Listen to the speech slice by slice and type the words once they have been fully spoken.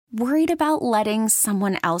Worried about letting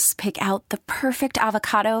someone else pick out the perfect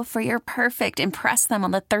avocado for your perfect impress them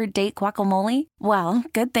on the third date guacamole? Well,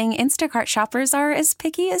 good thing Instacart shoppers are as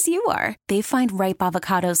picky as you are. They find ripe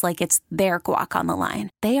avocados like it's their guac on the line.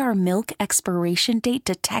 They are milk expiration date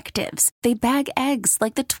detectives. They bag eggs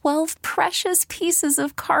like the 12 precious pieces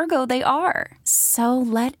of cargo they are. So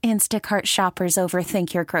let Instacart shoppers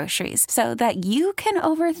overthink your groceries so that you can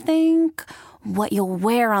overthink what you'll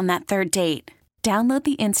wear on that third date. Download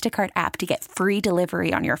the Instacart app to get free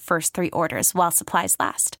delivery on your first 3 orders while supplies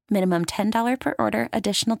last. Minimum $10 per order.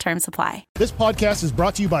 Additional terms apply. This podcast is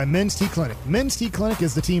brought to you by Men's T Clinic. Men's T Clinic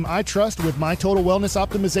is the team I trust with my total wellness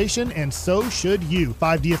optimization, and so should you.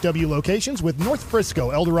 5 DFW locations with North Frisco,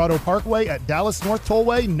 El Dorado Parkway at Dallas North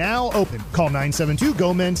Tollway now open. Call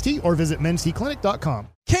 972-GO-MEN'S-T or visit mensteclinic.com.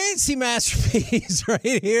 K&C Masterpiece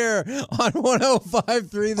right here on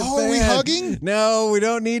 105.3 The Fan. Are we hugging? No, we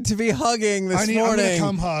don't need to be hugging this morning. I'm going to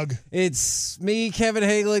come hug. It's me, Kevin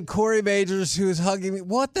Haglund, Corey Majors, who's hugging me.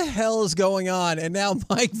 What the hell is going on? And now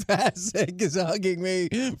Mike Vasek is hugging me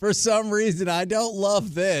for some reason. I don't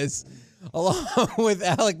love this. Along with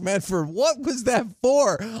Alec Medford. What was that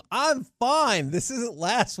for? I'm fine. This isn't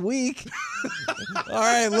last week. All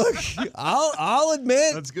right, look, I'll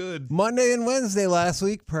admit. That's good. Monday and Wednesday last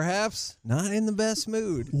week, perhaps not in the best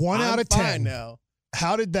mood. 1 out of 10 now.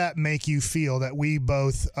 How did that make you feel that we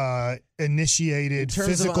both initiated In terms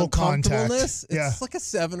physical of contact? It's like a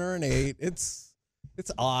 7 or an 8. It's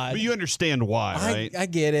odd. But you understand why, right? I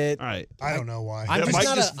get it. All right. I don't know why. I'm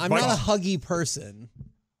not a huggy person,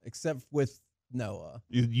 except with Noah.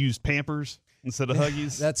 You use Pampers instead of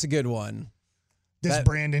Huggies? That's a good one. Does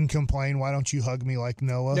Brandon complain? Why don't you hug me like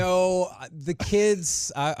Noah? No, the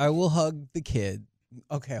kids, I will hug the kid.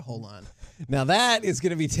 Okay, hold on. Now that is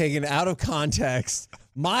going to be taken out of context.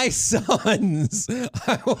 My sons,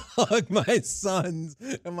 I will hug my sons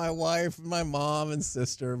and my wife and my mom and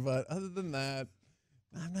sister. But other than that,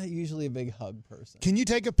 I'm not usually a big hug person. Can you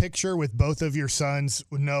take a picture with both of your sons,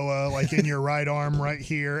 with Noah, like in your right arm right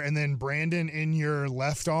here, and then Brandon in your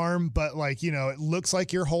left arm, but like, you know, it looks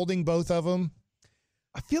like you're holding both of them?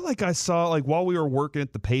 I feel like I saw, like, while we were working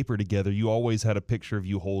at the paper together, you always had a picture of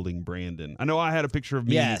you holding Brandon. I know I had a picture of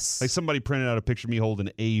me. Yes. Like, somebody printed out a picture of me holding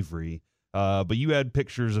Avery, but you had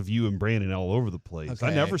pictures of you and Brandon all over the place. Okay.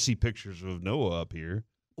 I never see pictures of Noah up here.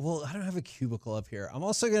 Well, I don't have a cubicle up here. I'm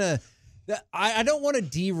also going to... I don't want to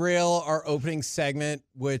derail our opening segment,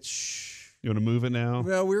 which... You want to move it now?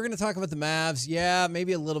 Well, we were going to talk about the Mavs. Yeah,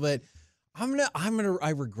 maybe a little bit. I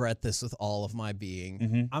regret this with all of my being.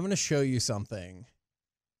 Mm-hmm. I'm going to show you something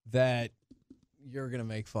that you're going to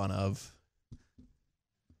make fun of.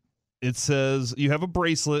 It says, you have a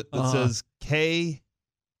bracelet that says K-E-V.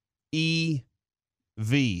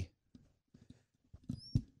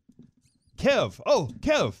 Kev. Oh,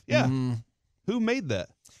 Kev. Yeah. Mm-hmm. Who made that?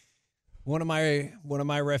 One of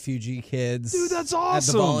my refugee kids. Dude, that's At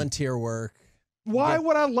awesome. the volunteer work. Why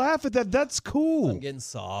would I laugh at that? That's cool. I'm getting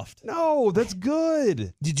soft. No, that's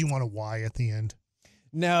good. Did you want a Y at the end?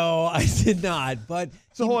 No, I did not. But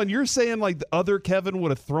so hold on, you're saying like the other Kevin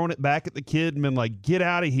would have thrown it back at the kid and been like, "Get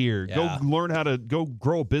out of here! Yeah. Go learn how to go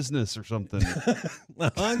grow a business or something."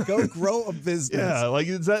 Go grow a business. Yeah, like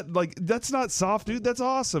is that like that's not soft, dude? That's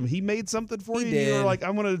awesome. He made something for you. Did. You were like,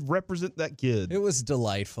 "I'm going to represent that kid." It was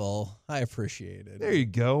delightful. I appreciate it. There you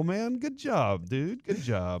go, man. Good job, dude. Good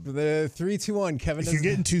job. For the 3, 2, 1, Kevin. If you're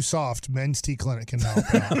getting too soft, Men's T Clinic can help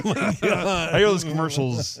out. I hear those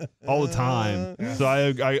commercials all the time, so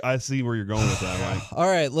I see where you're going with that. Like, all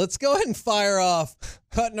right, let's go ahead and fire off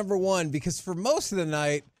cut number 1 because for most of the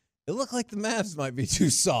night, it looked like the Mavs might be too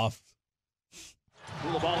soft.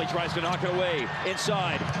 Koulibaly tries to knock it away.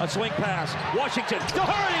 Inside, a swing pass. Washington to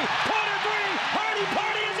Hardy. Corner 3. Hardy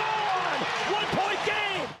party is on. 1-point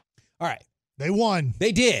game. All right. They won.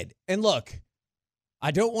 They did. And look, I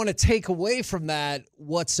don't want to take away from that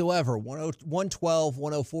whatsoever.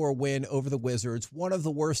 112-104 win over the Wizards, one of the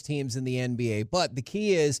worst teams in the NBA. But the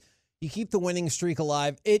key is you keep the winning streak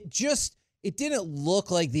alive. It didn't look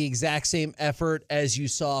like the exact same effort as you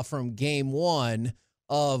saw from game 1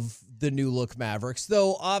 of the new look Mavericks,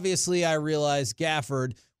 though obviously I realized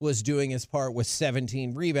Gafford was doing his part with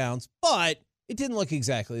 17 rebounds, but it didn't look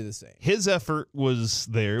exactly the same. his effort was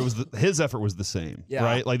there. It was his effort was the same, Yeah.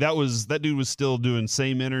 right? Like that dude was still doing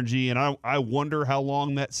same energy, and I wonder how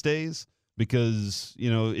long that stays because you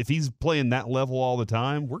know if he's playing that level all the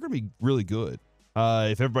time, we're gonna be really good.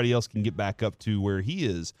 If everybody else can get back up to where he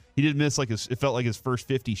is, he did miss it felt like his first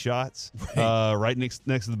 50 shots right next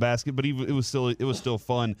to the basket, but it was still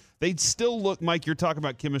fun. They'd still look, Mike. You're talking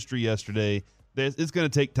about chemistry yesterday. It's going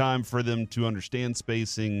to take time for them to understand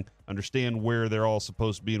spacing, understand where they're all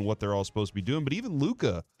supposed to be and what they're all supposed to be doing. But even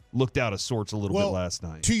Luka looked out of sorts a little bit last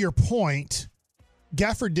night. To your point,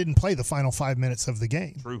 Gafford didn't play the final 5 minutes of the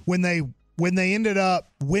game. True. When they ended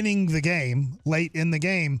up winning the game late in the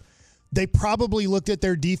game, they probably looked at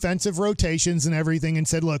their defensive rotations and everything and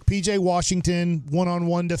said, look, P.J. Washington,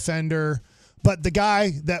 one-on-one defender, but the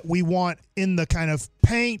guy that we want in the kind of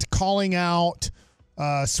paint, calling out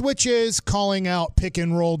switches, calling out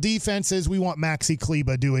pick-and-roll defenses, we want Maxi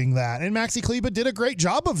Kleber doing that. And Maxi Kleber did a great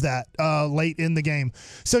job of that late in the game.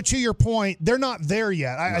 So to your point, they're not there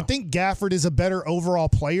yet. No. I think Gafford is a better overall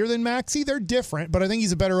player than Maxi. They're different, but I think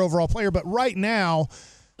he's a better overall player. But right now,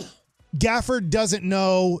 Gafford doesn't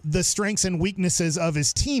know the strengths and weaknesses of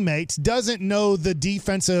his teammates, doesn't know the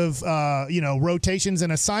defensive rotations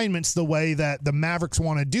and assignments the way that the Mavericks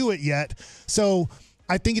want to do it yet. So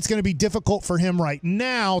I think it's going to be difficult for him right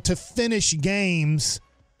now to finish games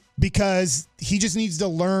because he just needs to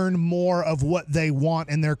learn more of what they want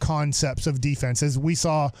and their concepts of defense. As we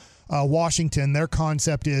saw Washington, their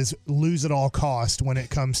concept is lose at all cost when it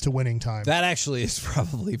comes to winning time. That actually is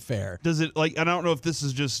probably fair. Does it, I don't know if this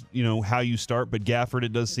is just, how you start, but Gafford,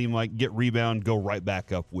 it does seem like get rebound, go right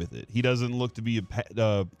back up with it. He doesn't look to be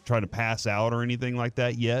trying to pass out or anything like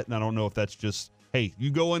that yet, and I don't know if that's just, hey, you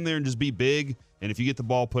go in there and just be big, and if you get the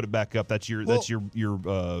ball, put it back up. That's your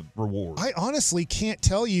reward. I honestly can't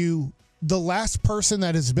tell you the last person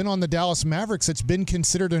that has been on the Dallas Mavericks that's been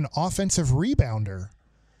considered an offensive rebounder.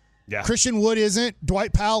 Yeah. Christian Wood isn't.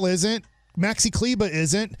 Dwight Powell isn't. Maxi Kleber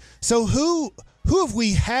isn't. So who have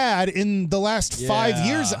we had in the last 5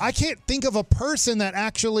 years? I can't think of a person that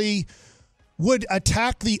actually would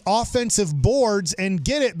attack the offensive boards and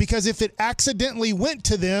get it, because if it accidentally went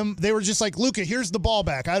to them, they were just like, Luka, here's the ball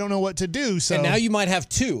back. I don't know what to do. So and now you might have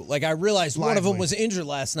two. Like, I realized one of them was injured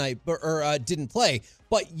last night or didn't play,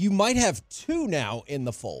 but you might have two now in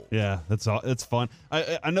the fold. Yeah, it's fun.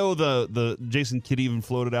 I know the Jason Kidd even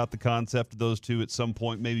floated out the concept of those two at some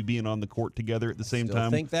point maybe being on the court together at the same time.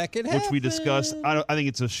 I think that could happen. Which we discussed. I think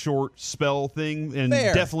it's a short spell thing, and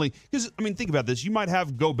Fair. definitely because think about this. You might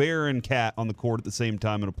have Gobert and Cat on the court at the same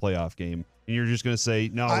time in a playoff game, and you're just going to say,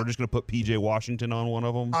 no, we're just going to put P.J. Washington on one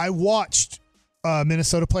of them. I watched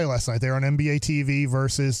Minnesota play last night. They were on NBA TV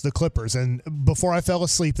versus the Clippers, and before I fell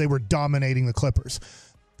asleep, they were dominating the Clippers.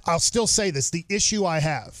 I'll still say this. The issue I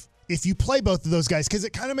have, if you play both of those guys, because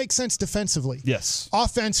it kind of makes sense defensively. Yes.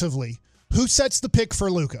 Offensively, who sets the pick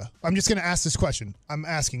for Luka? I'm just going to ask this question. I'm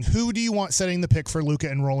asking, who do you want setting the pick for Luka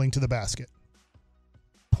and rolling to the basket?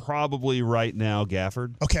 Probably right now,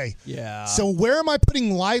 Gafford. Okay. Yeah. So where am I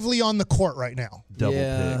putting Lively on the court right now? Double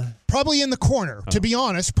pick. Probably in the corner. To be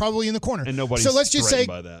honest, probably in the corner. And nobody's so let's just say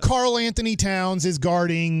by that. Karl Anthony Towns is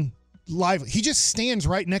guarding Lively. He just stands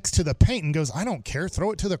right next to the paint and goes, I don't care.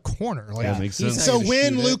 Throw it to the corner. That makes sense. So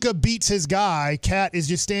when Luka beats his guy, Cat is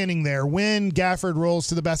just standing there. When Gafford rolls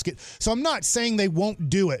to the basket. So I'm not saying they won't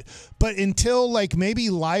do it, but until maybe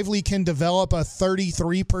Lively can develop a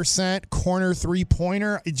 33% corner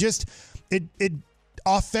three-pointer, it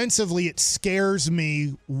offensively, it scares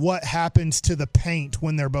me what happens to the paint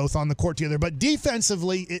when they're both on the court together. But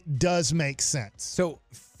defensively, it does make sense. So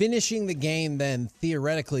finishing the game then,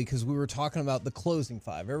 theoretically, because we were talking about the closing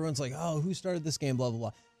five. Everyone's like, oh, who started this game, blah, blah,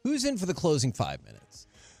 blah. Who's in for the closing 5 minutes?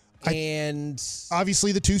 And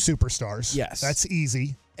obviously the two superstars. Yes. That's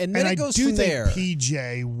easy. And then it goes from there. I do think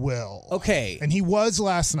PJ will. Okay. And he was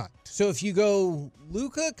last night. So if you go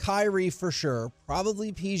Luka, Kyrie for sure,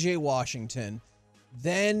 probably PJ Washington.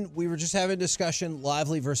 Then we were just having a discussion,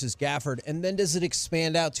 Lively versus Gafford. And then does it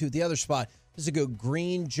expand out to the other spot? Does it go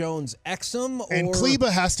Green, Jones, Exum? And Kleber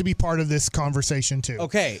has to be part of this conversation too.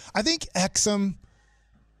 Okay. I think Exum,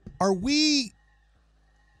 are we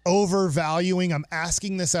overvaluing? I'm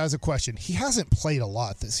asking this as a question. He hasn't played a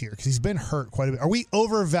lot this year because he's been hurt quite a bit. Are we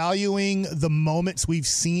overvaluing the moments we've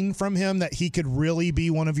seen from him that he could really be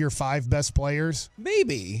one of your 5 best players?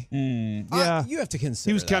 Maybe. Yeah. You have to consider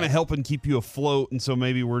He was kind of that. helping keep you afloat, and so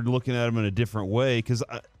maybe we're looking at him in a different way because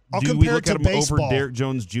I'll do we compare look it at to him baseball. over Derek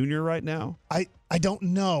Jones Jr. right now? I don't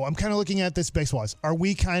know. I'm kind of looking at this baseball-wise. Are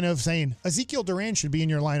we kind of saying Ezekiel Duran should be in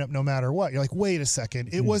your lineup no matter what? You're like, wait a second.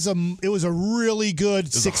 It was a really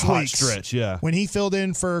good 6 hot weeks stretch, yeah. When he filled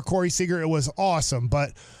in for Corey Seager, it was awesome.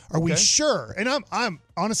 But are we sure? And I'm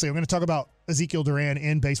honestly, I'm going to talk about Ezekiel Duran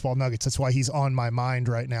in Baseball Nuggets. That's why he's on my mind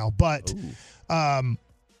right now. But I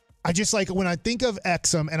just when I think of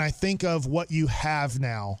Exum and I think of what you have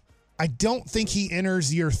now, I don't think he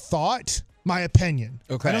enters your thought My opinion.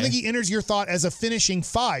 Okay. I don't think he enters your thought as a finishing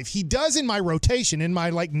 5. He does in my rotation, in my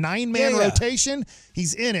 9-man rotation.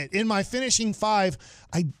 He's in it. In my finishing 5,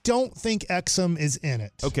 I don't think Exum is in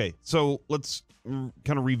it. Okay, so let's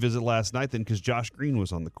kind of revisit last night then, because Josh Green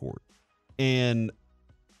was on the court. And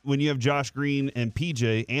when you have Josh Green and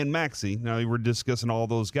PJ and Maxey, now we're discussing all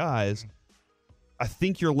those guys, I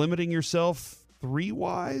think you're limiting yourself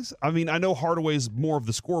 3-wise. I mean, I know Hardaway's more of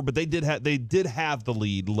the scorer, but they did have the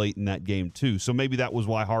lead late in that game too. So maybe that was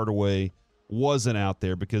why Hardaway wasn't out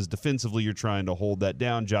there, because defensively you're trying to hold that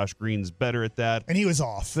down. Josh Green's better at that. And he was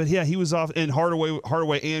off. But yeah, he was off, and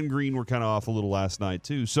Hardaway and Green were kind of off a little last night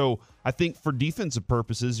too. So I think for defensive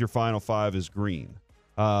purposes, your final 5 is Green.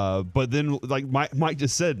 But then, like Mike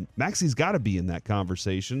just said, Maxey's got to be in that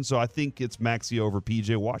conversation. So I think it's Maxey over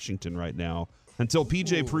PJ Washington right now, until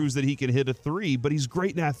PJ proves that he can hit a 3, but he's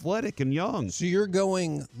great and athletic and young. So you're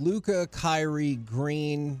going Luka, Kyrie,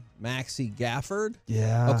 Green, Maxey, Gafford?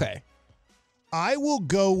 Yeah. Okay. I will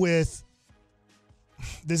go with,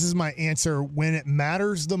 this is my answer, when it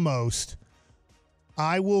matters the most,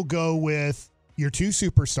 I will go with your 2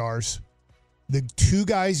 superstars, the 2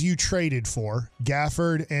 guys you traded for,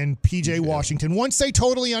 Gafford and PJ Washington, once they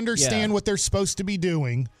totally understand what they're supposed to be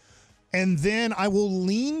doing. And then I will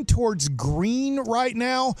lean towards Green right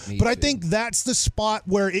now, but I think that's the spot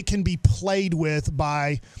where it can be played with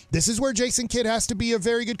by, this is where Jason Kidd has to be a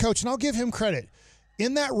very good coach, and I'll give him credit.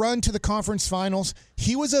 In that run to the conference finals,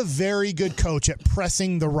 he was a very good coach at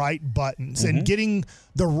pressing the right buttons and getting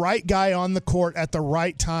the right guy on the court at the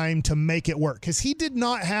right time to make it work. Because he did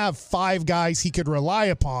not have 5 guys he could rely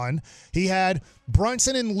upon. He had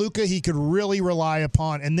Brunson and Luka he could really rely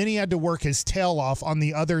upon, and then he had to work his tail off on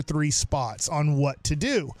the other 3 spots on what to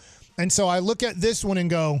do. And so I look at this one and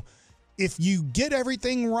go, if you get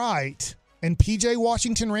everything right, and PJ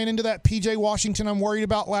Washington ran into that PJ Washington I'm worried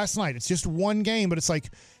about last night. It's just one game, but it's like,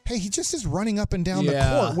 hey, he just is running up and down the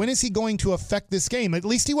court. When is he going to affect this game? At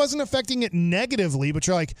least he wasn't affecting it negatively, but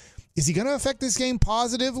you're like, is he going to affect this game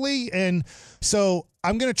positively? And so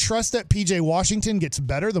I'm going to trust that PJ Washington gets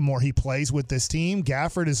better the more he plays with this team.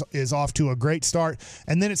 Gafford is off to a great start.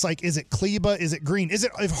 And then it's like, is it Kleba? Is it Green? Is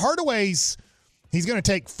it, if Hardaway's, he's going to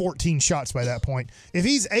take 14 shots by that point. If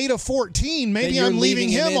he's 8 of 14, maybe I'm leaving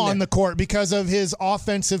him on the court because of his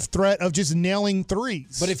offensive threat of just nailing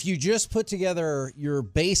threes. But if you just put together your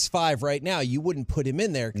base 5 right now, you wouldn't put him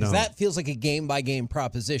in there because that feels like a game-by-game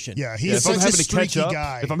proposition. Yeah, he's such a streaky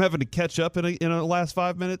guy. If I'm having to catch up in a last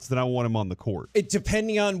 5 minutes, then I want him on the court.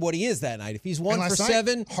 Depending on what he is that night. If he's 1 for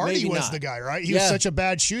 7, Hardy maybe was not. the guy, right? He was such a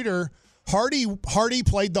bad shooter. Hardy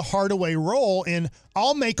played the Hardaway role, and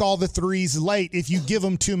I'll make all the threes late if you give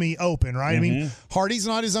them to me open, right? I mean, Hardy's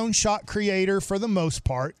not his own shot creator for the most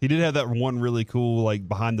part. He did have that one really cool, like,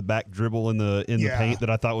 behind the back dribble in the paint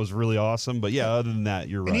that I thought was really awesome. But yeah, other than that,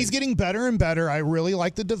 you're right. And he's getting better and better. I really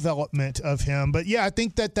like the development of him. But yeah, I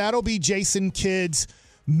think that'll be Jason Kidd's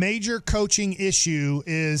major coaching issue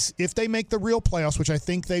is if they make the real playoffs, which I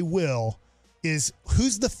think they will, is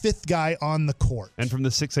who's the 5th guy on the court. And from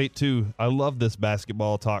the 682, I love this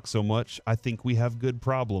basketball talk so much. I think we have good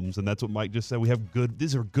problems, and that's what Mike just said.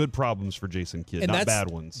 These are good problems for Jason Kidd, not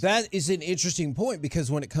bad ones. That is an interesting point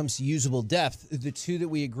because when it comes to usable depth, the 2 that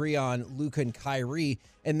we agree on, Luka and Kyrie,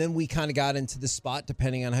 and then we kind of got into the spot,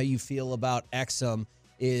 depending on how you feel about Exum,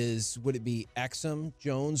 would it be Exum,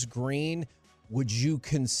 Jones, Green? Would you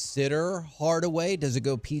consider Hardaway? Does it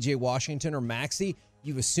go PJ Washington or Maxey?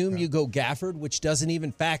 You assume you go Gafford, which doesn't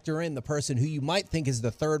even factor in the person who you might think is the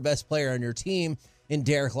 3rd best player on your team in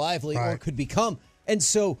Derek Lively or could become. And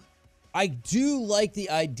so I do like the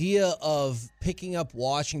idea of picking up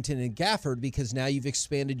Washington and Gafford because now you've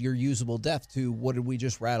expanded your usable depth to, what did we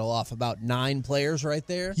just rattle off, about 9 players right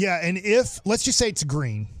there? Yeah, and let's just say it's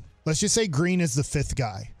Green. Let's just say Green is the 5th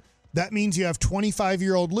guy. That means you have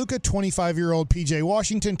 25-year-old Luka, 25-year-old PJ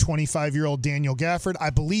Washington, 25-year-old Daniel Gafford,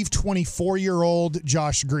 I believe 24-year-old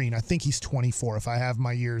Josh Green. I think he's 24 if I have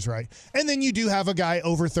my years right. And then you do have a guy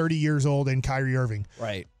over 30 years old in Kyrie Irving.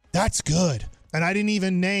 Right. That's good. And I didn't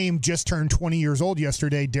even name, just turned 20 years old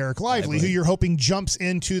yesterday, Derek Lively, who you're hoping jumps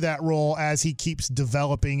into that role as he keeps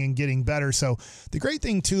developing and getting better. So the great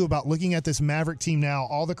thing, too, about looking at this Maverick team now,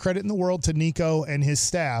 all the credit in the world to Nico and his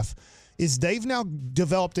staff, is they've now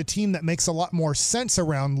developed a team that makes a lot more sense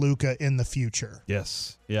around Luka in the future.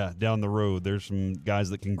 Yes. Yeah, down the road, there's some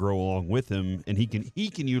guys that can grow along with him, and he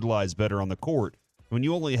can utilize better on the court. When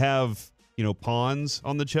you only have, pawns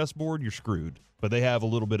on the chessboard, you're screwed. But they have a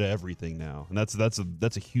little bit of everything now, and that's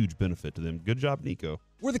a huge benefit to them. Good job, Nico.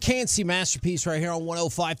 We're the K&C Masterpiece right here on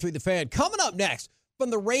 105.3 The Fan. Coming up next, from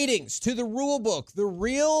the ratings to the rule book, the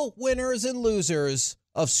real winners and losers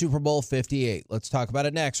of Super Bowl 58. Let's talk about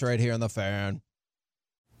it next right here on The Fan.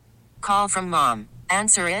 Call from mom.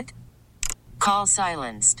 Answer it. Call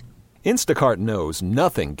silenced. Instacart knows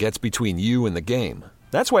nothing gets between you and the game.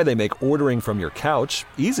 That's why they make ordering from your couch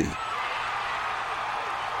easy.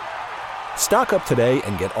 Stock up today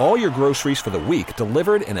and get all your groceries for the week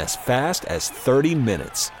delivered in as fast as 30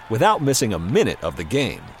 minutes without missing a minute of the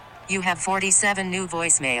game. You have 47 new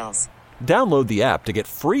voicemails. Download the app to get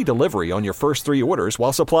free delivery on your first 3 orders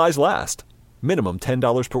while supplies last. Minimum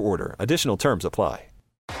 $10 per order. Additional terms apply.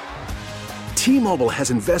 T-Mobile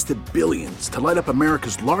has invested billions to light up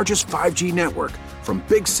America's largest 5G network, from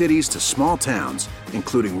big cities to small towns,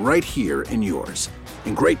 including right here in yours.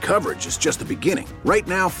 And great coverage is just the beginning. Right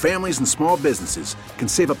now, families and small businesses can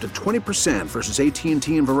save up to 20% versus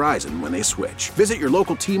AT&T and Verizon when they switch. Visit your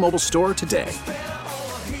local T-Mobile store today.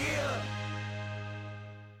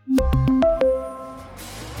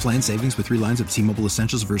 Plan savings with 3 lines of T-Mobile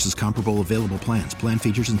Essentials versus comparable available plans. Plan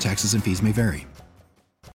features and taxes and fees may vary.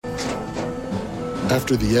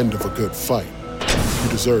 After the end of a good fight, you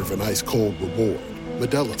deserve an ice-cold reward.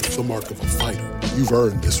 Modelo is the mark of a fighter. You've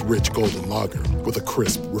earned this rich golden lager with a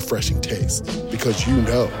crisp, refreshing taste. Because you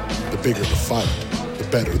know, the bigger the fight, the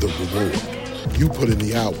better the reward. You put in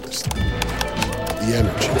the hours, the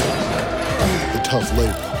energy, the tough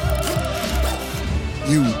labor.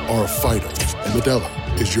 You are a fighter, and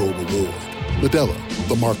Modelo is your reward. Modelo,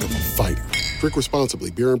 the mark of a fighter. Drink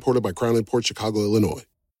responsibly. Beer imported by Crown Imports, Chicago, Illinois.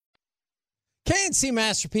 K&C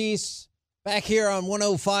Masterpiece back here on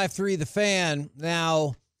 105.3 The Fan.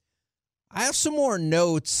 Now, I have some more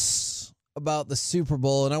notes about the Super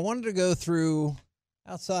Bowl, and I wanted to go through,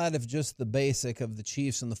 outside of just the basic of the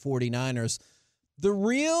Chiefs and the 49ers, the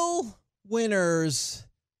real winners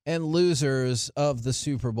and losers of the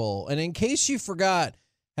Super Bowl. And in case you forgot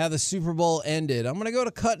how the Super Bowl ended, I'm going to go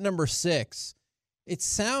to cut number 6. It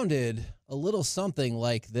sounded a little something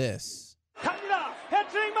like this.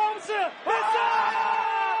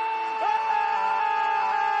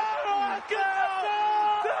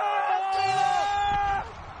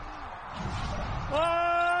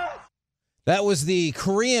 That was the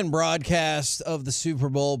Korean broadcast of the Super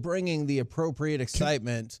Bowl, bringing the appropriate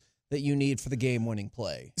excitement that you need for the game-winning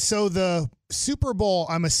play. So the Super Bowl,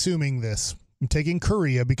 I'm assuming this. I'm taking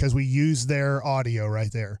Korea because we use their audio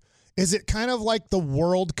right there. Is it kind of like the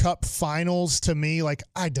World Cup finals to me? Like,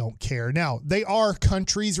 I don't care. Now, they are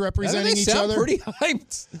countries representing each other. Pretty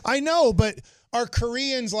hyped. I know, but are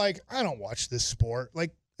Koreans like, I don't watch this sport?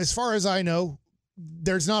 Like, as far as I know,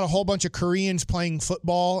 there's not a whole bunch of Koreans playing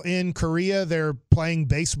football in Korea. They're playing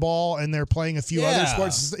baseball and they're playing a few other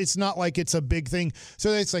sports. It's not like it's a big thing.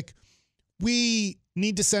 So it's like, we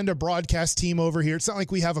need to send a broadcast team over here. It's not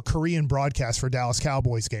like we have a Korean broadcast for Dallas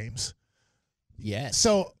Cowboys games. Yes.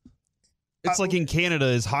 So it's like in Canada.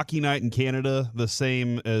 Is hockey night in Canada the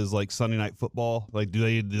same as like Sunday night football? Like,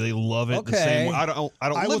 do they love it the same way? I don't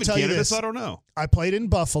live in Canada, so I don't know. I played in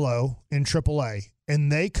Buffalo in AAA,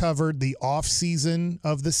 and they covered the off season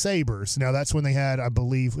of the Sabres. Now that's when they had, I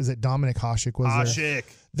believe, was it Dominic Hasek was there?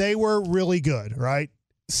 They were really good, right?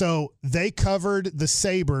 So they covered the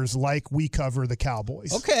Sabres like we cover the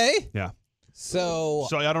Cowboys. Okay. Yeah. So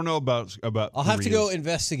I don't know about. I'll have to go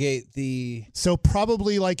investigate the. So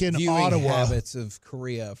probably like in Ottawa, habits of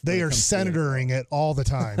Korea. They are senatoring it all the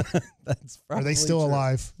time. That's are they still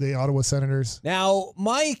alive? The Ottawa Senators. Now,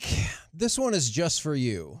 Mike, this one is just for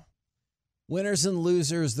you. Winners and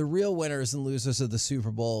losers. The real winners and losers of the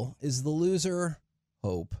Super Bowl is the loser.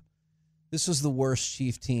 Hope. This was the worst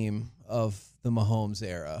Chief team of the Mahomes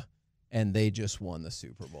era, and they just won the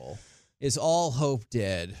Super Bowl. Is all hope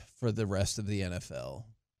dead for the rest of the NFL?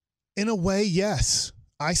 In a way, yes.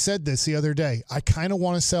 I said this the other day. I kind of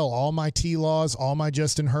want to sell all my T-Laws, all my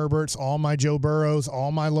Justin Herberts, all my Joe Burrows,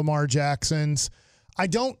 all my Lamar Jacksons.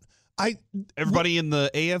 Everybody in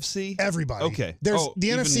the AFC? Everybody. Okay. The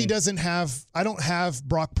NFC doesn't have – I don't have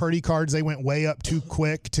Brock Purdy cards. They went way up too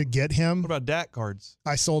quick to get him. What about Dak cards?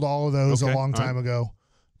 I sold all of those a long time ago.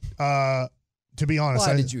 To be honest,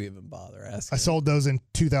 why did you even bother asking? I sold those in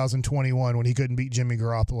 2021 when he couldn't beat Jimmy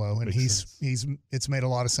Garoppolo, and it's made a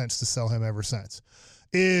lot of sense to sell him ever since.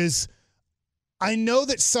 I know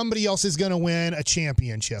that somebody else is going to win a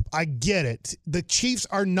championship. I get it. The Chiefs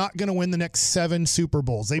are not going to win the next 7 Super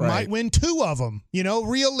Bowls. They might win 2 of them. You know,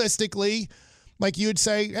 realistically, like you would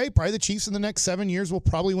say, hey, probably the Chiefs in the next 7 years will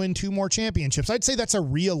probably win 2 more championships. I'd say that's a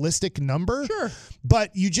realistic number. Sure.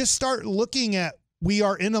 But you just start looking at, we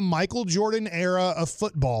are in a Michael Jordan era of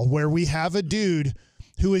football where we have a dude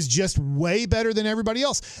who is just way better than everybody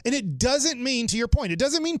else. And it doesn't mean, to your point, it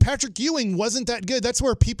doesn't mean Patrick Ewing wasn't that good. That's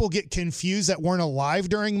where people get confused that weren't alive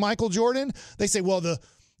during Michael Jordan. They say, well,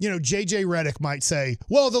 J.J. Redick might say,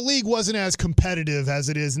 well, the league wasn't as competitive as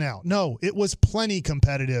it is now. No, it was plenty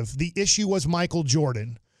competitive. The issue was Michael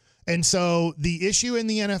Jordan. And so the issue in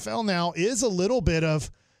the NFL now is a little bit of,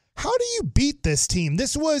 how do you beat this team?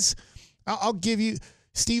 This was, I'll give you,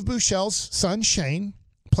 Steve Buechel's son, Shane,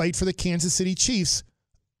 played for the Kansas City Chiefs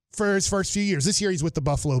for his first few years. This year he's with the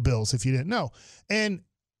Buffalo Bills, if you didn't know. And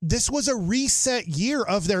this was a reset year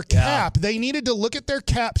of their cap. They needed to look at their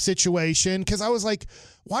cap situation because I was like,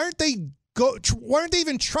 why aren't they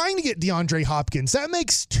even trying to get DeAndre Hopkins? That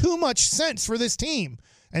makes too much sense for this team.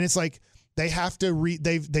 And it's like they have to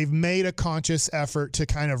they've made a conscious effort to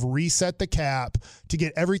kind of reset the cap to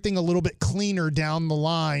get everything a little bit cleaner down the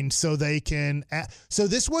line so they can. So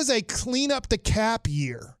this was a clean up the cap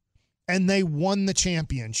year, and they won the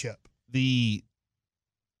championship.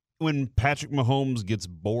 When Patrick Mahomes gets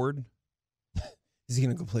bored, is he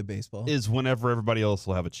going to go play baseball? Is whenever everybody else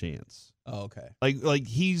will have a chance. Oh, okay. Like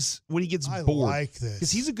he's when he gets bored, like this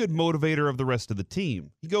because he's a good motivator of the rest of the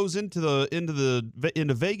team. He goes into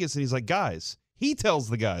Vegas and he's like, guys. He tells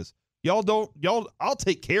the guys, I'll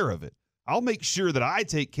take care of it. I'll make sure that I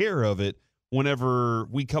take care of it whenever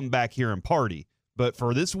we come back here and party. But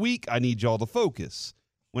for this week, I need y'all to focus.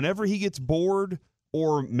 Whenever he gets bored,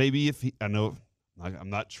 or maybe I'm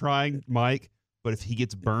not trying, Mike, but if he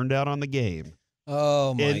gets burned out on the game.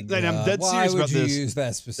 Oh, my God. And I'm dead serious about this. Why would you use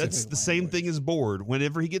that specific That's the same thing as bored.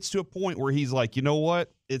 Whenever he gets to a point where he's like, you know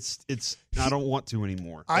what? It's I don't want to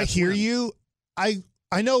anymore. I hear you. I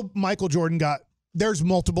know Michael Jordan there's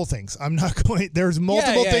multiple things. There's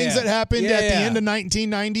multiple things that happened at the end of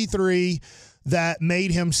 1993 that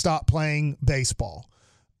made him stop playing basketball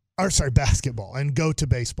and go to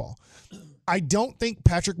baseball. I don't think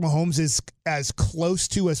Patrick Mahomes is as close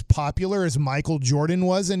to as popular as Michael Jordan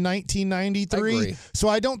was in 1993. I agree. So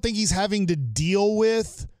I don't think he's having to deal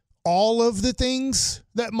with all of the things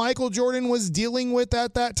that Michael Jordan was dealing with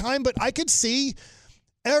at that time. But I could see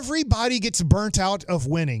everybody gets burnt out of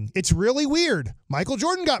winning. It's really weird. Michael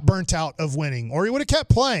Jordan got burnt out of winning, or he would have kept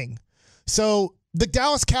playing. So the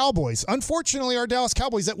Dallas Cowboys, unfortunately, our Dallas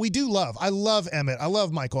Cowboys that we do love. I love Emmett. I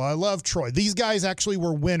love Michael. I love Troy. These guys actually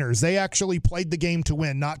were winners. They actually played the game to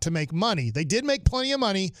win, not to make money. They did make plenty of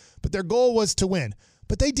money, but their goal was to win.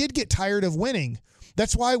 But they did get tired of winning.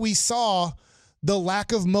 That's why we saw the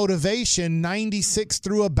lack of motivation 96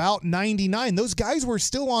 through about 99. Those guys were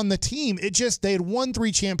still on the team. They had won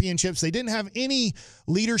 3 championships. They didn't have any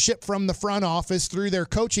leadership from the front office through their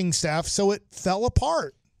coaching staff, so it fell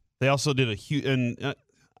apart. They also did a huge, and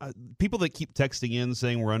people that keep texting in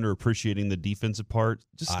saying we're underappreciating the defensive part,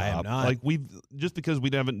 just stop. I am not. Just because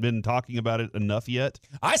we haven't been talking about it enough yet.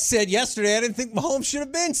 I said yesterday I didn't think Mahomes should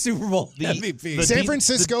have been Super Bowl MVP. San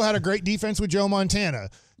Francisco had a great defense with Joe Montana.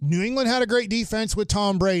 New England had a great defense with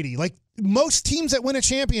Tom Brady. Like most teams that win a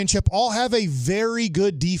championship all have a very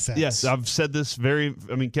good defense. Yes, I've said this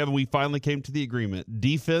Kevin, we finally came to the agreement.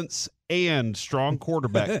 Defense and strong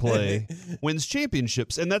quarterback play wins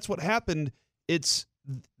championships. And that's what happened.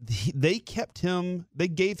 They kept him, they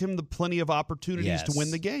gave him the plenty of opportunities to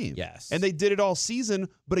win the game. Yes. And they did it all season.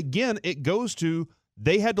 But again, it goes to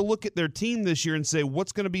they had to look at their team this year and say,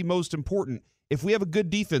 what's going to be most important? If we have a good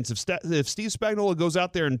defense, if Steve Spagnuolo goes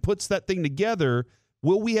out there and puts that thing together,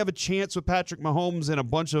 will we have a chance with Patrick Mahomes and a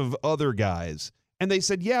bunch of other guys? And they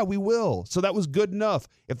said, yeah, we will. So that was good enough.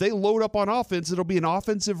 If they load up on offense, it'll be an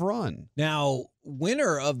offensive run. Now,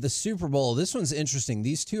 winner of the Super Bowl, this one's interesting.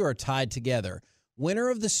 These two are tied together. Winner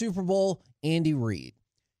of the Super Bowl, Andy Reid.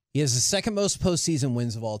 He has the second most postseason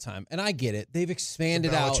wins of all time. And I get it. They've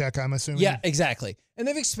expanded out. Belichick, I'm assuming. Yeah, exactly. And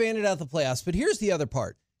they've expanded out the playoffs. But here's the other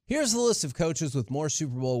part. Here's the list of coaches with more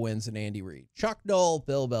Super Bowl wins than Andy Reid. Chuck Noll,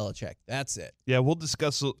 Bill Belichick. That's it. Yeah, we'll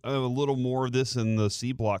discuss a little more of this in the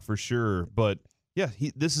C block for sure. But, yeah,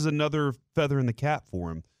 this is another feather in the cap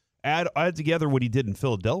for him. Add together what he did in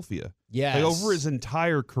Philadelphia. Yes. Like, over his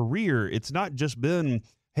entire career, it's not just been,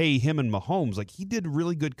 hey, him and Mahomes. Like, he did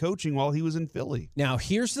really good coaching while he was in Philly. Now,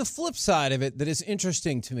 here's the flip side of it that is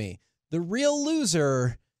interesting to me. The real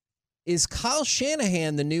loser is Kyle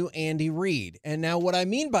Shanahan, the new Andy Reid. And now what I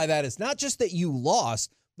mean by that is not just that you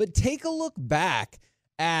lost, but take a look back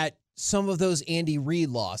at some of those Andy Reid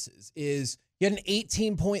losses. You had an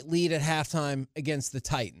 18-point lead at halftime against the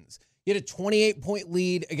Titans. You had a 28-point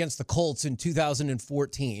lead against the Colts in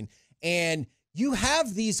 2014. And you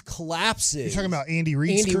have these collapses. You're talking about Andy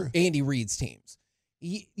Reid's Andy Reid's teams.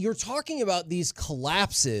 You're talking about these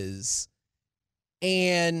collapses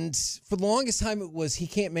And for the longest time, it was he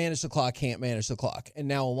can't manage the clock. And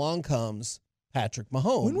now along comes Patrick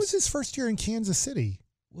Mahomes. When was his first year in Kansas City?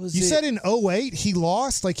 You it said in 2008 he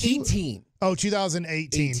lost? 18. Oh,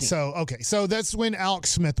 2018. 18. So, okay. So that's when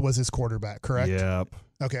Alex Smith was his quarterback, correct? Yep.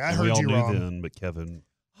 Okay, I And heard you we all wrong. knew then, but Kevin.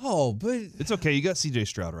 Oh, but It's okay. You got C.J.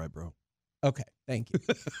 Stroud right, bro. okay, thank you.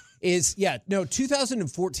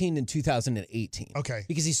 2014 and 2018. Okay.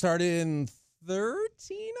 Because he started in 13,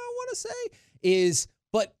 I want to say.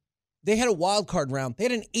 But they had a wild card round. They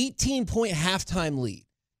had an 18-point halftime lead.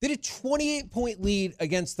 They had a 28-point lead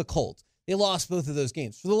against the Colts. They lost both of those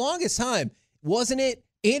games. For the longest time, wasn't it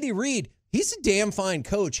Andy Reid? He's a damn fine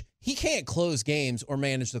coach. He can't close games or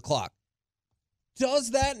manage the clock.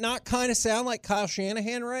 Does that not kind of sound like Kyle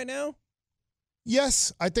Shanahan right now?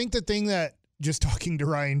 Yes, I think the thing that, just talking to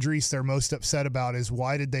Ryan Drees, they're most upset about is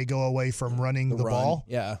why did they go away from running the ball?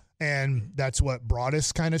 Yeah. And that's what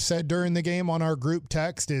Broadus kind of said during the game on our group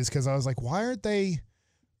text, is because I was like, why aren't they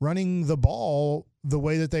running the ball the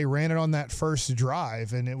way that they ran it on that first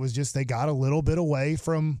drive? And it was just they got a little bit away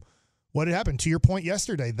from what had happened. To your point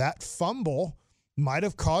yesterday, that fumble might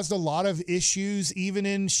have caused a lot of issues even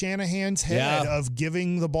in Shanahan's head of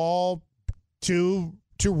giving the ball to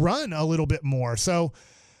run a little bit more. So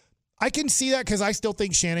I can see that because I still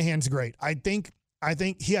think Shanahan's great. I think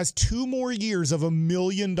he has 2 more years of $1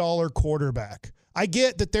 million quarterback. I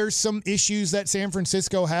get that there's some issues that San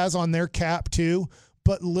Francisco has on their cap too,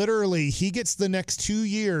 but literally he gets the next 2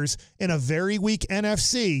 years in a very weak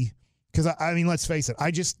NFC. Because, I mean, let's face it,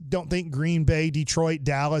 I just don't think Green Bay, Detroit,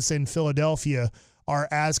 Dallas, and Philadelphia are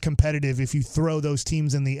as competitive if you throw those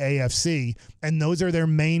teams in the AFC. And those are their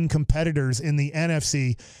main competitors in the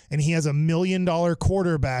NFC. And he has $1 million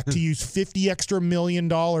quarterback to use $50 extra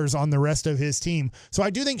million on the rest of his team. So I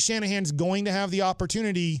do think Shanahan's going to have the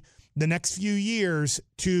opportunity the next few years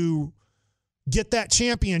to get that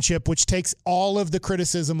championship, which takes all of the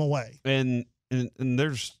criticism away. And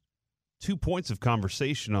there's 2 points of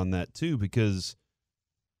conversation on that too, because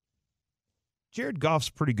Jared Goff's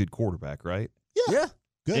a pretty good quarterback, right? Yeah.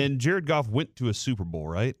 Good. And Jared Goff went to a Super Bowl,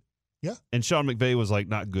 right? Yeah. And Sean McVay was like,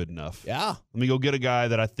 not good enough. Yeah. Let me go get a guy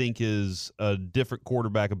that I think is a different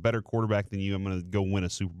quarterback, a better quarterback than you. I'm going to go win a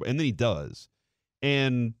Super Bowl. And then he does.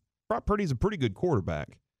 And Brock Purdy's a pretty good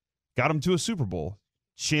quarterback. Got him to a Super Bowl.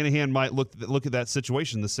 Shanahan might look at that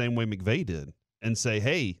situation the same way McVay did and say,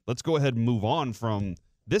 hey, let's go ahead and move on from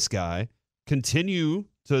this guy, continue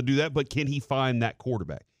to do that, but can he find that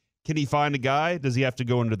quarterback? Can he find a guy? Does he have to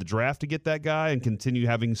go into the draft to get that guy and continue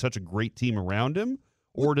having such a great team around him?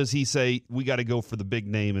 Or does he say, we got to go for the big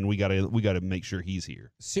name and we got to make sure he's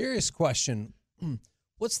here? Serious question.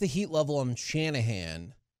 What's the heat level on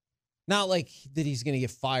Shanahan? Not like that he's going to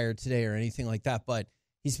get fired today or anything like that, but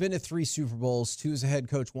he's been to 3 Super Bowls, 2 as a head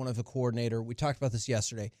coach, 1 as a coordinator. We talked about this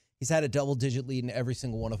yesterday. He's had a double-digit lead, and every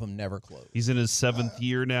single one of them never closed. He's in his 7th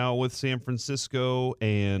year now with San Francisco,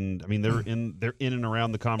 and I mean they're in and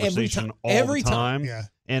around the conversation all the time. Yeah.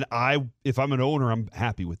 And if I'm an owner, I'm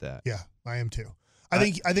happy with that. Yeah, I am too. I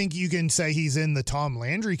think you can say he's in the Tom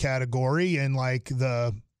Landry category in like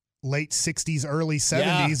the late 60s, early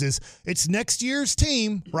 70s. It's next year's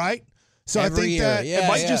team, right? So Every I think year.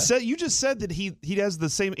 that You just said that he has the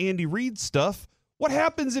same Andy Reid stuff. What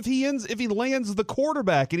happens if he lands the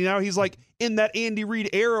quarterback and he's like in that Andy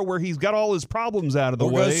Reid era where he's got all his problems out of the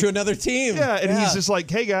way? Goes to another team. Yeah, and he's just like,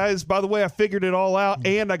 hey guys, by the way, I figured it all out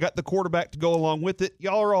and I got the quarterback to go along with it.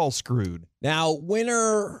 Y'all are all screwed. Now,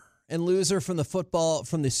 winner and loser from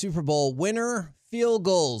the Super Bowl. Winner, field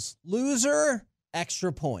goals. Loser,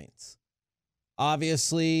 extra points.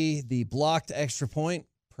 Obviously, the blocked extra point,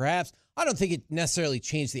 perhaps. I don't think it necessarily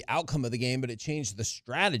changed the outcome of the game, but it changed the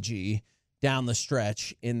strategy down the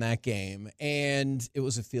stretch in that game. And it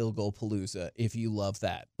was a field goal palooza, if you love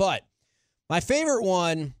that. But my favorite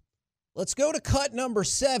one, let's go to cut number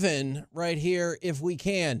 7 right here, if we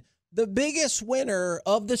can. The biggest winner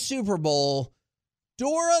of the Super Bowl,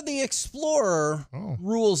 Dora the Explorer,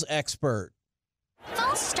 rules expert.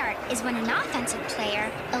 False start is when an offensive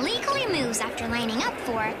player illegally moves after lining up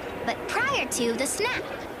for, but prior to the snap.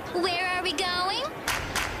 Where are we going?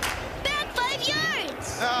 Back 5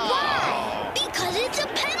 yards! Why? Because it's a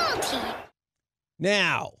penalty.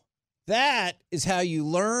 Now, that is how you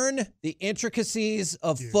learn the intricacies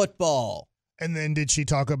of football. And then did she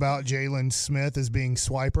talk about Jalen Smith as being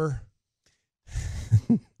swiper?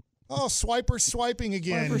 Oh, Swiper swiping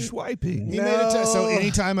again. Swiper swiping. He made a so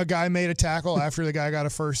anytime a guy made a tackle after the guy got a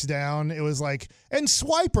first down, it was like, and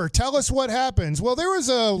Swiper, tell us what happens. Well, there was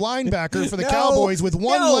a linebacker for the Cowboys with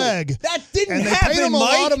one leg. That didn't and they happen, paid him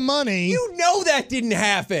Mike. a lot of money. You know that didn't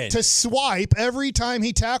happen. To swipe every time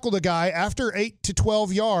he tackled a guy after 8 to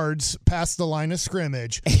 12 yards past the line of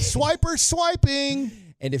scrimmage. Swiper swiping.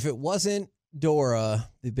 And if it wasn't Dora,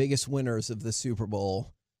 the biggest winners of the Super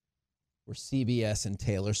Bowl were CBS and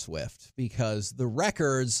Taylor Swift, because the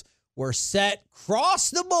records were set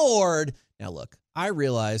across the board. Now, look, I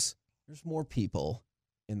realize there's more people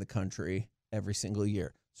in the country every single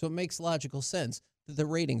year, so it makes logical sense that the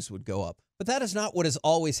ratings would go up. But that is not what has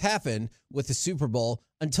always happened with the Super Bowl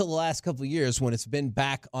until the last couple of years when it's been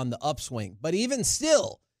back on the upswing. But even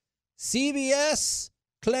still, CBS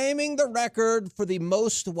claiming the record for the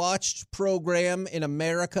most watched program in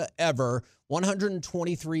America ever,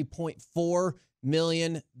 123.4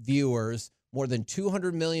 million viewers. More than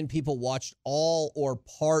 200 million people watched all or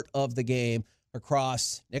part of the game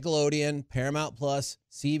across Nickelodeon, Paramount Plus,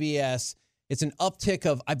 CBS. It's an uptick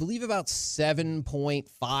of, I believe, about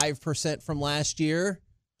 7.5% from last year.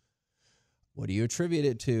 What do you attribute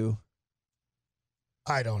it to?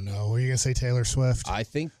 I don't know. Were you going to say Taylor Swift? I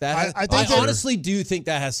think that. I honestly do think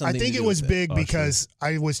that has something to do with it. I think it was big because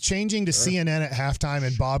I was changing to CNN at halftime,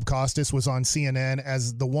 and Bob Costas was on CNN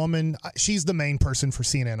as the woman. She's the main person for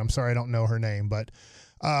CNN. I'm sorry, I don't know her name, but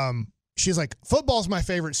she's like, football's my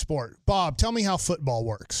favorite sport. Bob, tell me how football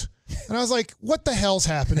works. And I was like, what the hell's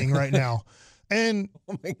happening right now? And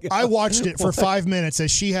I watched it for 5 minutes as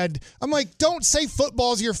she had, I'm like, don't say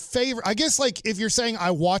football's your favorite. I guess like if you're saying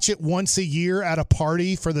I watch it once a year at a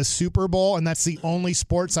party for the Super Bowl and that's the only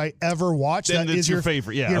sports I ever watch, then that is your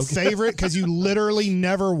favorite. Yeah, your favorite because you literally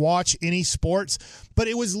never watch any sports. But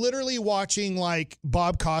it was literally watching like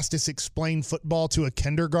Bob Costas explain football to a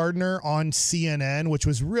kindergartner on CNN, which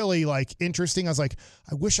was really like interesting. I was like,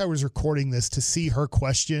 I wish I was recording this to see her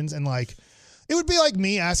questions, and like, it would be like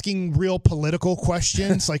me asking real political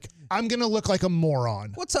questions. Like, I'm going to look like a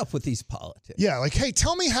moron. What's up with these politics? Yeah, like, hey,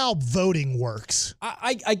 tell me how voting works.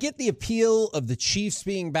 I get the appeal of the Chiefs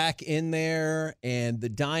being back in there and the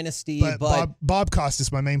dynasty. But Bob Costas,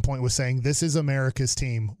 my main point, was saying this is America's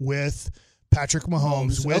team with Patrick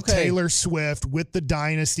Mahomes, with Taylor Swift, with the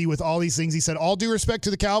dynasty, with all these things. He said, all due respect to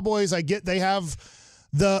the Cowboys, I get they have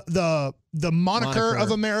the moniker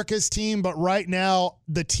of America's team, but right now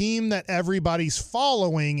the team that everybody's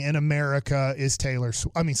following in America is is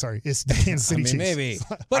the Kansas City Chiefs. Maybe.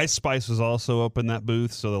 But Ice Spice was also up in that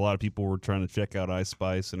booth, so a lot of people were trying to check out Ice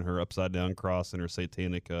Spice and her upside down cross and her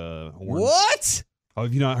satanic horns. What? Oh,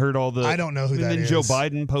 have you not heard all the? I don't know who that is. And then Joe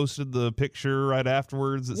Biden posted the picture right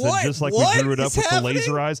afterwards that said, just like what we drew it up is with happening? the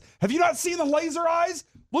laser eyes. Have you not seen the laser eyes?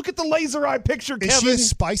 Look at the laser eye picture, Kevin. Is she a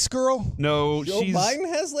Spice Girl? No, Joe Biden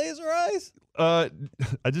has laser eyes? I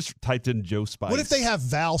just typed in Joe Spice. What if they have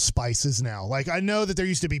Val Spices now? Like, I know that there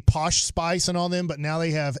used to be Posh Spice and all them, but now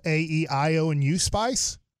they have A-E-I-O and U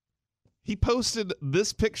Spice? He posted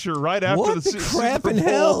this picture right after What the crap Super in Bowl,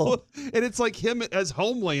 hell? and it's like him as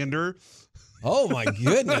Homelander. Oh, my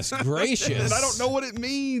goodness gracious. And I don't know what it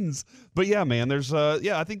means. But yeah, man, there's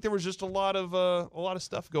I think there was just a lot of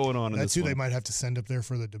stuff going on in That's this who one. they might have to send up there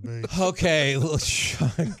for the debate. Okay,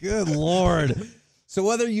 good Lord. So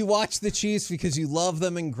whether you watch the Chiefs because you love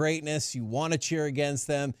them in greatness, you want to cheer against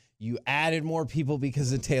them, you added more people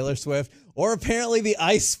because of Taylor Swift, or apparently the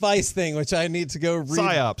Ice Spice thing, which I need to go read.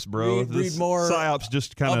 PsyOps, bro. Read more PsyOps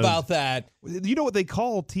just kind about that. You know what they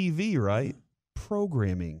call TV, right?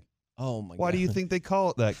 Programming. Oh, my God. Why do you think they call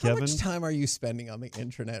it that, Kevin? How much time are you spending on the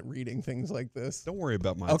internet reading things like this? Don't worry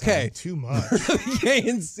about my Okay. time. Too much.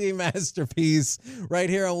 K&C Masterpiece right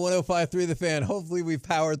here on 105.3 The Fan. Hopefully we've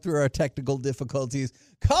powered through our technical difficulties.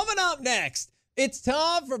 Coming up next, it's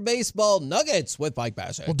time for Baseball Nuggets with Mike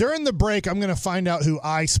Bassett. Well, during the break, I'm going to find out who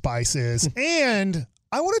Ice Spice is. And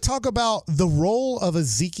I want to talk about the role of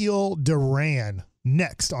Ezekiel Duran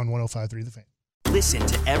next on 105.3 The Fan. Listen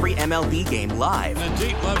to every MLB game live. In the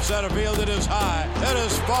deep left center field, it is high, it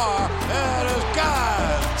is far, it is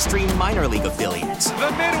gone. Stream minor league affiliates.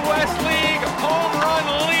 The Midwest League home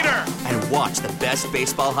run leader. And watch the best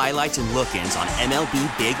baseball highlights and look-ins on MLB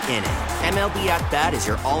Big Inning. MLB At Bat is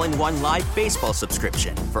your all-in-one live baseball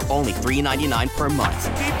subscription for only $3.99 per month.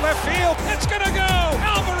 Deep left field, it's gonna go.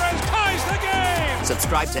 Alvarez ties the game.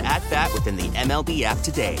 Subscribe to At Bat within the MLB app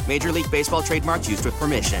today. Major League Baseball trademarks used with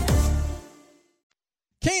permission.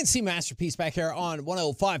 K&C Masterpiece back here on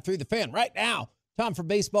 105.3 The Fan right now. Time for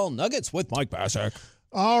Baseball Nuggets with Mike Bassett.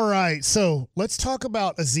 All right, so let's talk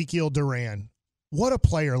about Ezekiel Duran. What a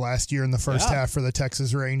player last year in the first half for the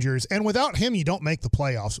Texas Rangers. And without him, you don't make the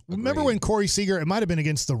playoffs. Agreed. Remember when Corey Seager, it might have been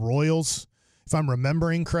against the Royals, if I'm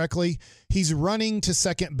remembering correctly, he's running to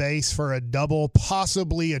second base for a double,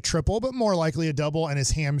 possibly a triple, but more likely a double, and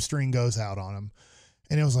his hamstring goes out on him.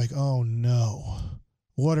 And it was like, oh, no.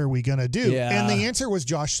 What are we going to do? Yeah. And the answer was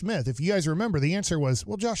Josh Smith. If you guys remember, the answer was,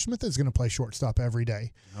 well, Josh Smith is going to play shortstop every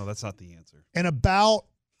day. No, that's not the answer. And about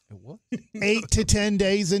 8 to 10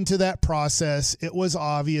 days into that process, it was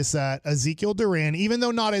obvious that Ezekiel Duran, even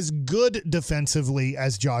though not as good defensively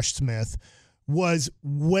as Josh Smith, was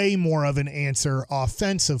way more of an answer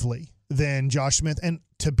offensively than Josh Smith. And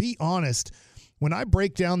to be honest, when I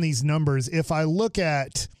break down these numbers, if I look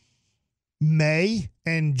at May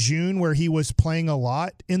and June where he was playing a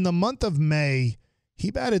lot, in the month of May,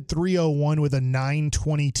 he batted .301 with a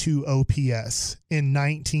 .922 OPS in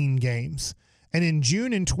 19 games. And in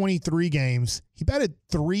June, in 23 games, he batted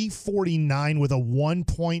 .349 with a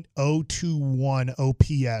 1.021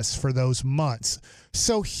 OPS for those months.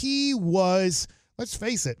 So he was, let's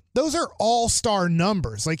face it, those are all-star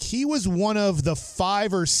numbers. Like, he was one of the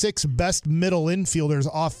 5 or 6 best middle infielders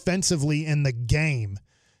offensively in the game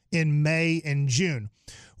in May and June.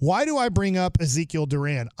 Why do I bring up Ezekiel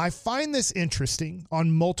Duran? I find this interesting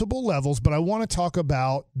on multiple levels, but I want to talk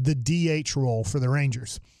about the DH role for the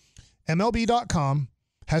Rangers. MLB.com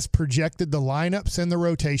has projected the lineups and the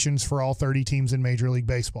rotations for all 30 teams in Major League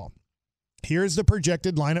Baseball. Here's the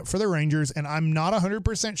projected lineup for the Rangers, and I'm not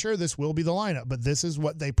 100% sure this will be the lineup, but this is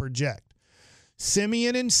what they project.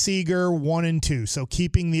 Semien and Seager, 1 and 2, so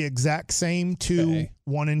keeping the exact same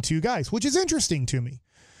 1 and 2 guys, which is interesting to me.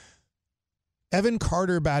 Evan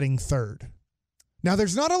Carter batting third. Now,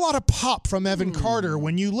 there's not a lot of pop from Evan Carter.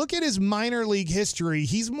 When you look at his minor league history,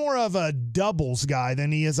 he's more of a doubles guy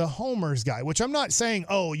than he is a homers guy, which I'm not saying,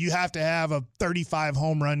 oh, you have to have a 35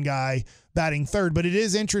 home run guy batting third, but it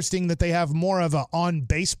is interesting that they have more of an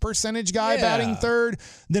on-base percentage guy batting third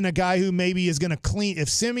than a guy who maybe is going to clean. If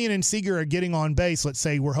Semien and Seager are getting on base, let's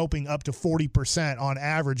say we're hoping up to 40% on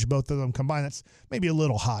average, both of them combined, that's maybe a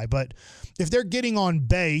little high. But if they're getting on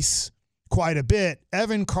base quite a bit,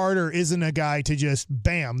 Evan Carter isn't a guy to just,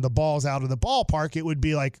 bam, the ball's out of the ballpark. It would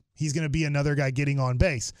be like he's going to be another guy getting on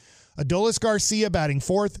base. Adolis Garcia batting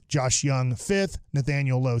fourth, Josh Young fifth,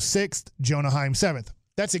 Nathaniel Lowe sixth, Jonah Heim seventh.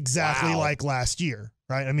 That's exactly like last year,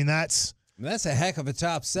 right? I mean, that's a heck of a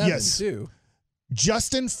top 7, too.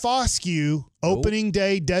 Justin Foscue, opening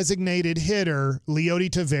day designated hitter, Leody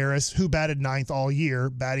Taveras, who batted ninth all year,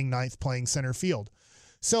 batting ninth playing center field.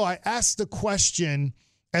 So I asked the question,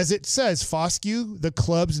 as it says, Foscue, the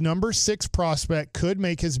club's number 6 prospect, could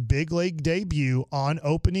make his big league debut on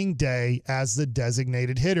opening day as the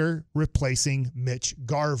designated hitter, replacing Mitch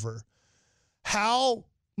Garver. How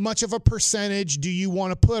much of a percentage do you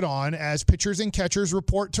want to put on, as pitchers and catchers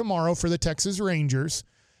report tomorrow for the Texas Rangers,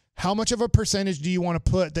 how much of a percentage do you want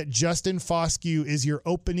to put that Justin Foscue is your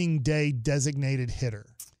opening day designated hitter?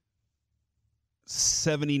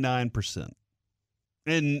 79%.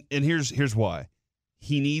 And here's why.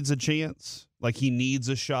 He needs a chance, like he needs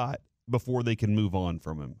a shot before they can move on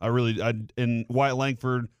from him. And Wyatt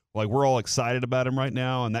Langford, like, we're all excited about him right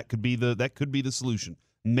now, and that could be the solution.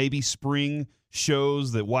 Maybe spring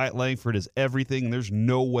shows that Wyatt Langford is everything, and there's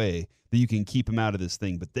no way that you can keep him out of this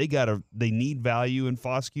thing. But they need value in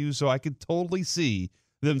Foscue, so I could totally see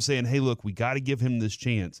them saying, "Hey, look, we got to give him this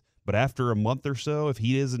chance." But after a month or so, if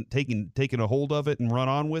he isn't taking a hold of it and run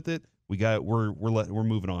on with it, we're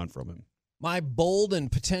moving on from him. My bold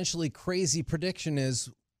and potentially crazy prediction is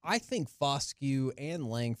I think Foscue and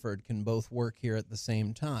Langford can both work here at the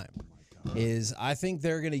same time. I think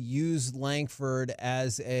they're going to use Langford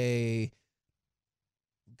as a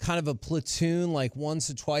kind of a platoon, like once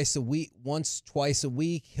or twice a week. Once, twice a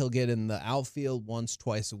week, he'll get in the outfield. Once,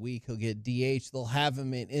 twice a week, he'll get DH. They'll have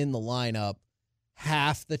him in the lineup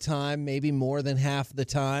half the time, maybe more than half the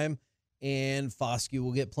time, and Foscue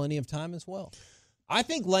will get plenty of time as well. I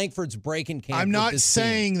think Langford's breaking camp. I'm not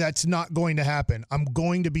saying that's not going to happen. I'm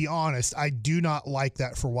going to be honest. I do not like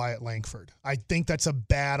that for Wyatt Langford. I think that's a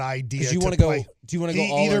bad idea. Do you want to go all or nothing?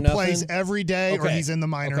 He either plays every day or he's in the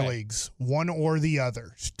minor leagues. One or the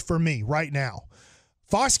other for me right now.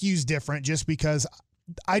 Foscue's different just because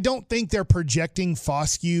I don't think they're projecting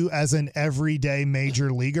Foscue as an everyday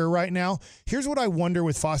major leaguer right now. Here's what I wonder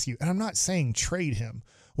with Foscue, and I'm not saying trade him.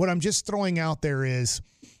 What I'm just throwing out there is,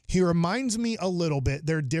 he reminds me a little bit.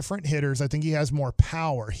 They're different hitters. I think he has more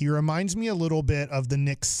power. He reminds me a little bit of the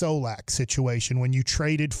Nick Solak situation when you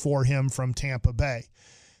traded for him from Tampa Bay.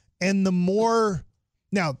 And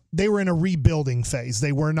now, they were in a rebuilding phase.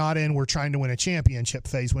 They were not in we're trying to win a championship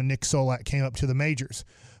phase when Nick Solak came up to the majors.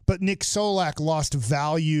 but Nick Solak lost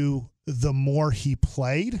value the more he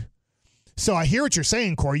played. So I hear what you're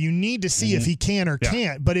saying, Corey. You need to see if he can or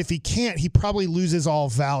can't. But if he can't, he probably loses all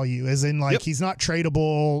value, as in, he's not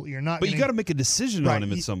tradable. You're not. But you got to make a decision on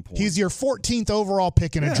him at some point. He's your 14th overall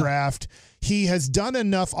pick in a draft. He has done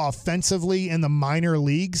enough offensively in the minor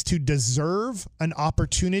leagues to deserve an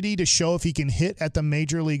opportunity to show if he can hit at the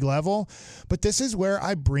major league level. But this is where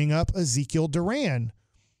I bring up Ezekiel Duran.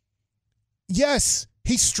 Yes,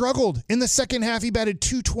 he struggled. In the second half, he batted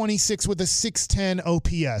 .226 with a .610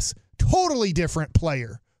 OPS. Totally different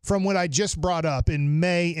player from what I just brought up in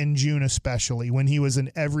May and June, especially when he was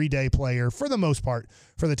an everyday player for the most part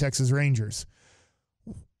for the Texas Rangers.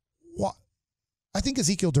 I think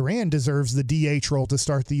Ezekiel Duran deserves the DH role to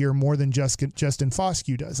start the year more than Justin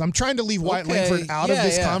Foscue does. I'm trying to leave Wyatt Langford out of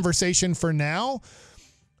this conversation for now.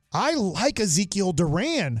 I like Ezekiel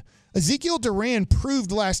Duran. Ezekiel Duran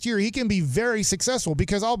proved last year he can be very successful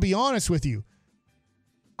because I'll be honest with you,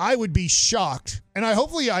 I would be shocked, and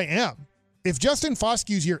hopefully I am, if Justin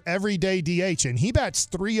Foscue's your everyday DH and he bats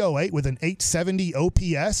 .308 with an .870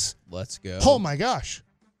 OPS. Let's go. Oh, my gosh.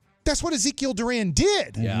 That's what Ezekiel Duran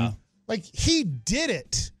did. Yeah. Like, he did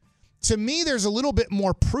it. To me, there's a little bit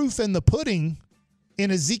more proof in the pudding in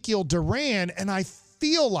Ezekiel Duran, and I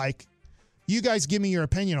feel like, you guys give me your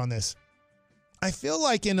opinion on this. I feel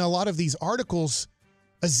like in a lot of these articles,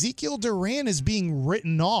 Ezekiel Duran is being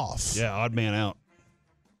written off. Yeah, odd man out.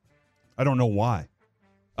 I don't know why.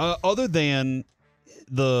 Other than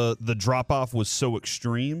the drop-off was so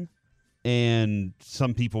extreme, and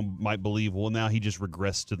some people might believe, well, now he just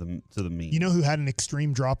regressed to the mean. You know who had an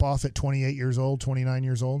extreme drop-off at 28 years old, 29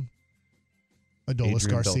 years old? Adolis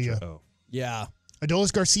Garcia. Oh. Yeah.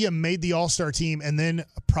 Adolis Garcia made the All-Star team, and then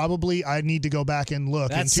probably I need to go back and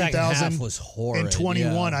look. That in second half was horrid. In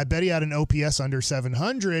 21, yeah. I bet he had an OPS under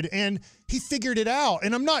 700, and he figured it out.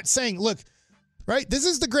 And I'm not saying, look, right, this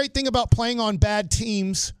is the great thing about playing on bad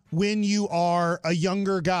teams when you are a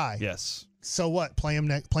younger guy. Yes. So what? Play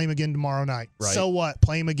him again tomorrow night. Right. So what?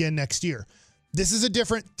 Play him again next year. This is a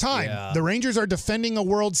different time. Yeah. The Rangers are defending a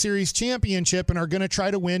World Series championship and are going to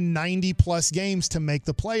try to win 90-plus games to make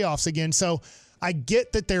the playoffs again. So I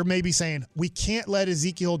get that they're maybe saying we can't let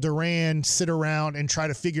Ezekiel Duran sit around and try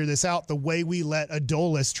to figure this out the way we let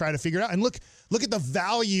Adolis try to figure it out. And look at the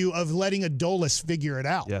value of letting Adolis figure it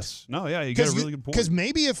out. Yes. No, yeah, you got a really good point. Because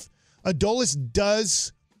maybe if Adolis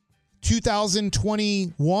does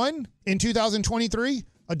 2021 in 2023,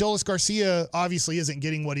 Adolis Garcia obviously isn't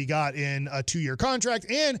getting what he got in a 2-year contract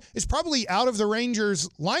and is probably out of the Rangers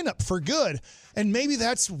lineup for good. And maybe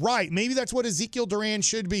that's right. Maybe that's what Ezekiel Duran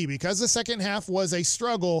should be. Because the second half was a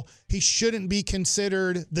struggle, he shouldn't be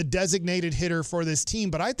considered the designated hitter for this team,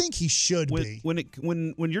 but I think he should be.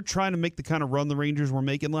 When you're trying to make the kind of run the Rangers were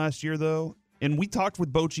making last year, though, and we talked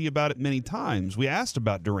with Bochy about it many times, we asked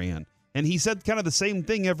about Duran, and he said kind of the same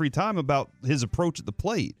thing every time about his approach at the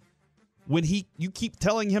plate. When you keep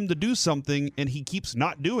telling him to do something and he keeps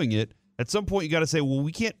not doing it, at some point you got to say, well,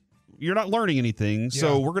 we can't, you're not learning anything,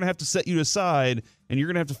 so we're going to have to set you aside and you're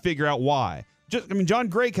going to have to figure out why. John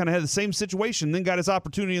Gray kind of had the same situation, then got his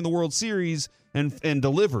opportunity in the World Series and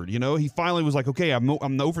delivered. You know, he finally was like, okay, I'm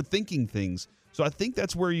overthinking things. So I think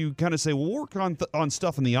that's where you kind of say, well, we'll work on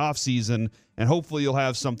stuff in the offseason and hopefully you'll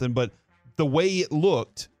have something. But the way it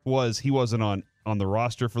looked was he wasn't on the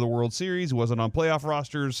roster for the World Series. He wasn't on playoff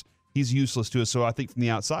rosters. He's useless to us. So I think from the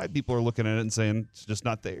outside, people are looking at it and saying it's just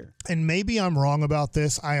not there. And maybe I'm wrong about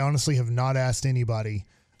this. I honestly have not asked anybody.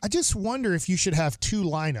 I just wonder if you should have two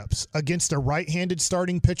lineups against a right-handed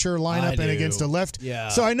starting pitcher lineup and against a left. Yeah.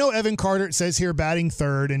 So I know Evan Carter, it says here, batting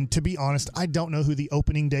third. And to be honest, I don't know who the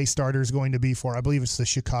opening day starter is going to be for. I believe it's the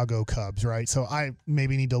Chicago Cubs, right? So I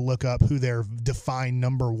maybe need to look up who their defined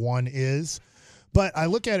number one is. But I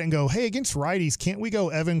look at it and go, hey, against righties, can't we go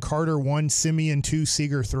Evan Carter 1, Semien 2,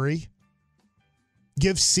 Seager 3?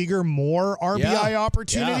 Give Seager more RBI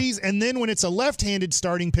opportunities. Yeah. And then when it's a left-handed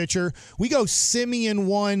starting pitcher, we go Semien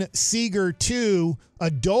 1, Seager 2,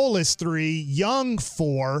 Adolis 3, Young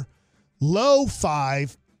 4, Lowe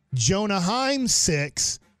 5, Jonah Heim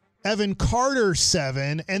 6, Evan Carter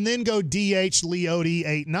 7, and then go DH Leote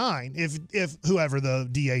 8-9, if whoever the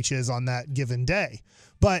DH is on that given day.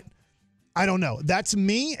 But I don't know. That's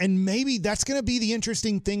me, and maybe that's going to be the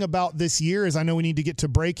interesting thing about this year, is I know we need to get to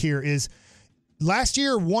break here, is last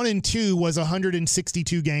year 1 and 2 was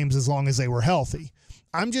 162 games as long as they were healthy.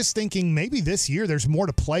 I'm just thinking maybe this year there's more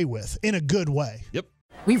to play with in a good way. Yep.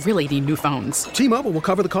 We really need new phones. T-Mobile will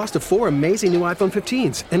cover the cost of 4 amazing new iPhone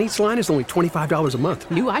 15s, and each line is only $25 a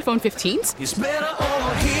month. New iPhone 15s? It's better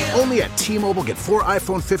over here. Only at T-Mobile, get 4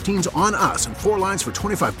 iPhone 15s on us and 4 lines for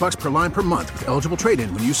 $25 per line per month with eligible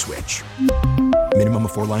trade-in when you switch. Minimum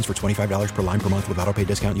of 4 lines for $25 per line per month with autopay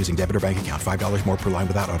discount using debit or bank account. $5 more per line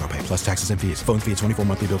without autopay, plus taxes and fees. Phone fee at 24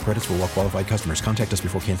 monthly bill credits for well-qualified customers. Contact us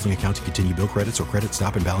before canceling account to continue bill credits or credit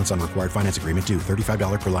stop and balance on required finance agreement due.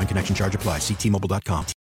 $35 per line connection charge applies. See T-Mobile.com.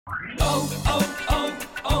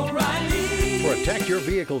 O'Reilly. Protect your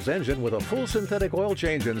vehicle's engine with a full synthetic oil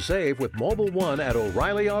change and save with Mobile One at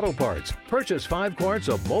O'Reilly Auto Parts. Purchase 5 quarts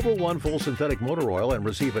of Mobile One full synthetic motor oil and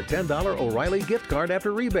receive a $10 O'Reilly gift card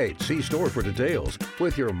after rebate. See store for details.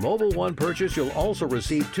 With your Mobile One purchase, you'll also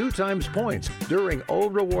receive 2 times points during O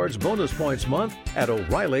Rewards Bonus Points Month at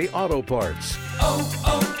O'Reilly Auto Parts.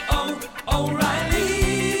 O'Reilly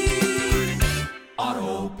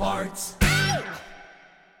Auto Parts.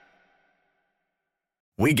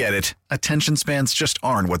 We get it. Attention spans just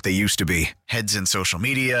aren't what they used to be. Heads in social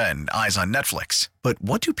media and eyes on Netflix. But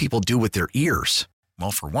what do people do with their ears?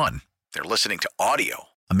 Well, for one, they're listening to audio.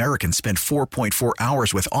 Americans spend 4.4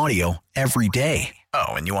 hours with audio every day. Oh,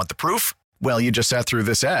 and you want the proof? Well, you just sat through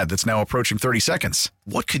this ad that's now approaching 30 seconds.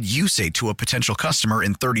 What could you say to a potential customer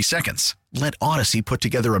in 30 seconds? Let Odyssey put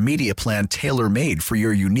together a media plan tailor-made for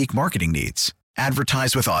your unique marketing needs.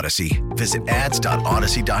 Advertise with Odyssey. Visit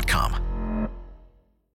ads.odyssey.com.